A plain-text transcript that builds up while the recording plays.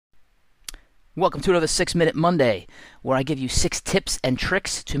Welcome to another 6-Minute Monday, where I give you 6 tips and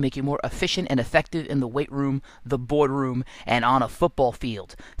tricks to make you more efficient and effective in the weight room, the boardroom, and on a football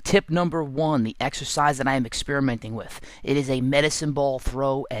field. Tip number 1, the exercise that I am experimenting with. It is a medicine ball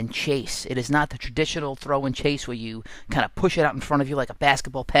throw and chase. It is not the traditional throw and chase where you kind of push it out in front of you like a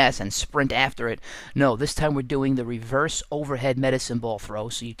basketball pass and sprint after it. No, this time we're doing the reverse overhead medicine ball throw.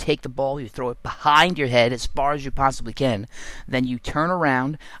 So you take the ball, you throw it behind your head as far as you possibly can. Then you turn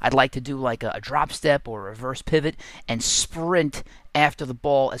around. I'd like to do like a drop step or a reverse pivot and sprint after the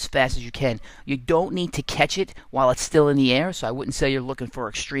ball as fast as you can. You don't need to catch it while it's still in the air, so I wouldn't say you're looking for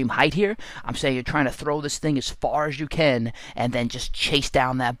extreme height here. I'm saying you're trying to throw this thing as far as you can and then just chase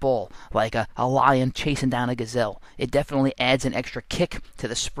down that ball like a lion chasing down a gazelle. It definitely adds an extra kick to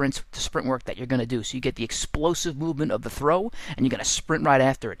the sprint work that you're going to do. So you get the explosive movement of the throw and you're going to sprint right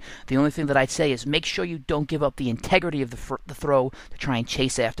after it. The only thing that I'd say is make sure you don't give up the integrity of the throw to try and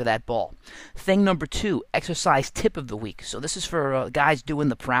chase after that ball. Thing number 2, exercise tip of the week. So this is for guys doing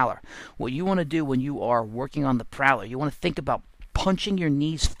the prowler. What you want to do when you are working on the prowler, you want to think about punching your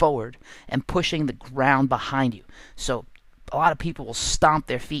knees forward and pushing the ground behind you. So a lot of people will stomp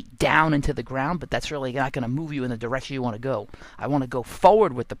their feet down into the ground, but that's really not going to move you in the direction you want to go. I want to go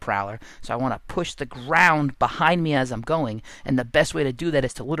forward with the prowler, so I want to push the ground behind me as I'm going, and the best way to do that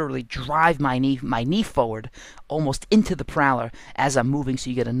is to literally drive my knee forward almost into the prowler as I'm moving, so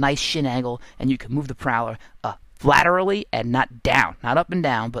you get a nice shin angle and you can move the prowler laterally and not down, not up and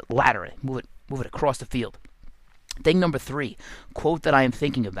down, but laterally. Move it across the field. Thing number 3, quote that I am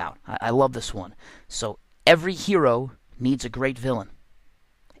thinking about. I love this one. So every hero needs a great villain.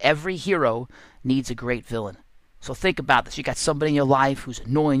 Every hero needs a great villain. So think about this. You got somebody in your life who's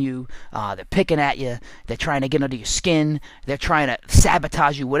annoying you. They're picking at you. They're trying to get under your skin. They're trying to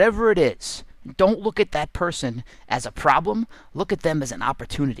sabotage you. Whatever it is, don't look at that person as a problem. Look at them as an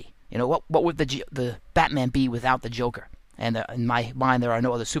opportunity. You know, what would the Batman be without the Joker? And in my mind, there are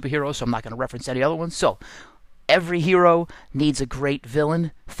no other superheroes, so I'm not going to reference any other ones. So every hero needs a great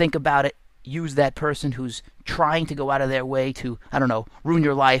villain. Think about it. Use that person who's trying to go out of their way to, I don't know, ruin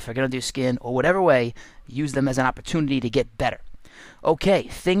your life or get under your skin or whatever way. Use them as an opportunity to get better. Okay,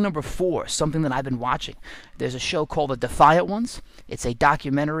 thing number 4, something that I've been watching. There's a show called The Defiant Ones. It's a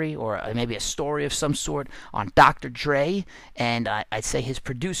documentary or maybe a story of some sort on Dr. Dre and I'd say his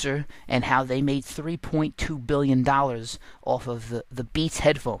producer and how they made $3.2 billion off of the Beats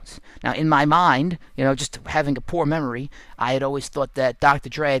headphones. Now, in my mind, you know, just having a poor memory, I had always thought that Dr.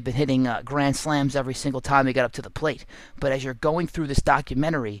 Dre had been hitting grand slams every single time he got up to the plate. But as you're going through this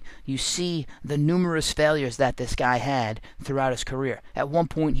documentary, you see the numerous failures that this guy had throughout his career. At one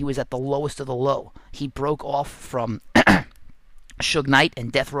point, he was at the lowest of the low. He broke off from Suge Knight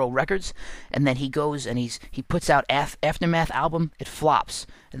and Death Row Records, and then he goes and he puts out Aftermath album, it flops.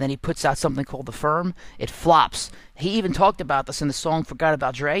 And then he puts out something called The Firm, it flops. He even talked about this in the song Forgot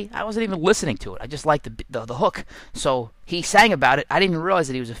About Dre. I wasn't even listening to it. I just liked the hook. So he sang about it. I didn't even realize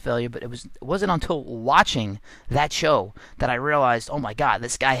that he was a failure, but it wasn't until watching that show that I realized, oh my God,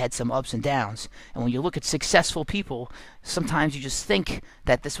 this guy had some ups and downs. And when you look at successful people, sometimes you just think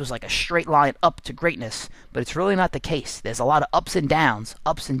that this was like a straight line up to greatness, but it's really not the case. There's a lot of ups and downs,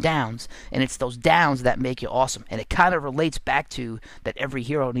 and it's those downs that make you awesome. And it kind of relates back to that every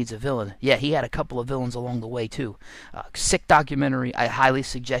hero needs a villain. Yeah, he had a couple of villains along the way too. Sick documentary. I highly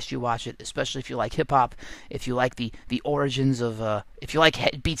suggest you watch it, especially if you like hip hop, if you like the origins of, if you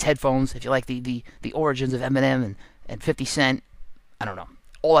like Beats headphones, if you like the origins of Eminem and 50 Cent. I don't know.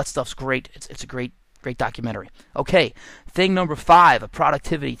 All that stuff's great. It's a great documentary. Okay, thing number 5, a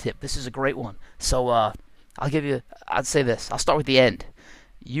productivity tip. This is a great one. So I'd say this. I'll start with the end.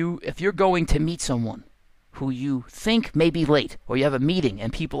 If you're going to meet someone who you think may be late, or you have a meeting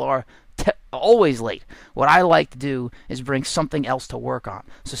and people are always late, what I like to do is bring something else to work on.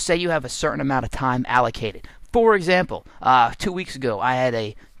 So say you have a certain amount of time allocated. For example, 2 weeks ago, I had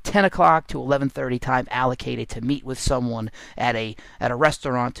a 10 o'clock to 11:30 time allocated to meet with someone at a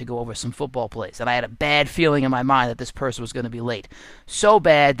restaurant to go over some football plays. And I had a bad feeling in my mind that this person was going to be late. So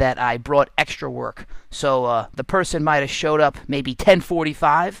bad that I brought extra work. So the person might have showed up maybe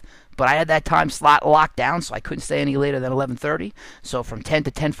 10:45, but I had that time slot locked down, so I couldn't stay any later than 11:30. So from 10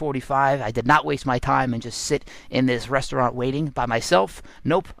 to 10:45, I did not waste my time and just sit in this restaurant waiting by myself.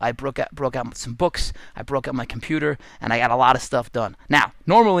 Nope, I broke out some books, I broke out my computer, and I got a lot of stuff done. Now,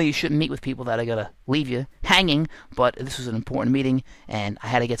 normally you shouldn't meet with people that are going to leave you hanging, but this was an important meeting, and I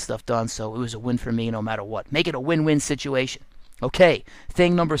had to get stuff done, so it was a win for me no matter what. Make it a win-win situation. Okay,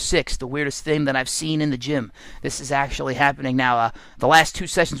 thing number 6, the weirdest thing that I've seen in the gym. This is actually happening now. The last 2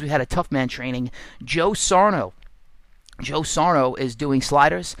 sessions we had a tough man training. Joe Sarno Joe Sarno is doing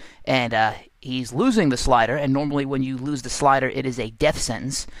sliders, and he's losing the slider, and normally when you lose the slider, it is a death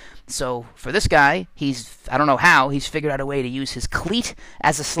sentence. So for this guy, I don't know how, he's figured out a way to use his cleat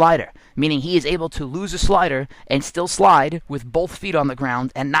as a slider, meaning he is able to lose a slider and still slide with both feet on the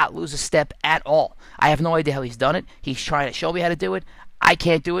ground and not lose a step at all. I have no idea how he's done it. He's trying to show me how to do it. I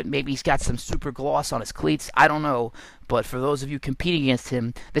can't do it. Maybe he's got some super gloss on his cleats. I don't know. But for those of you competing against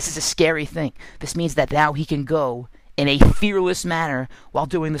him, this is a scary thing. This means that now he can go in a fearless manner while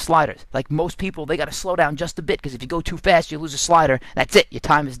doing the sliders. Like most people, they got to slow down just a bit, because if you go too fast, you lose a slider. That's it. Your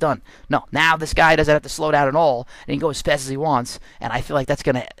time is done. No, now this guy doesn't have to slow down at all, and he can go as fast as he wants. And I feel like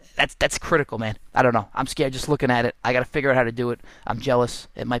that's critical, man. I don't know. I'm scared just looking at it. I got to figure out how to do it. I'm jealous.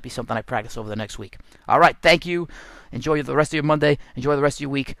 It might be something I practice over the next week. All right, thank you. Enjoy the rest of your Monday. Enjoy the rest of your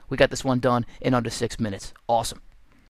week. We got this one done in under 6 minutes. Awesome.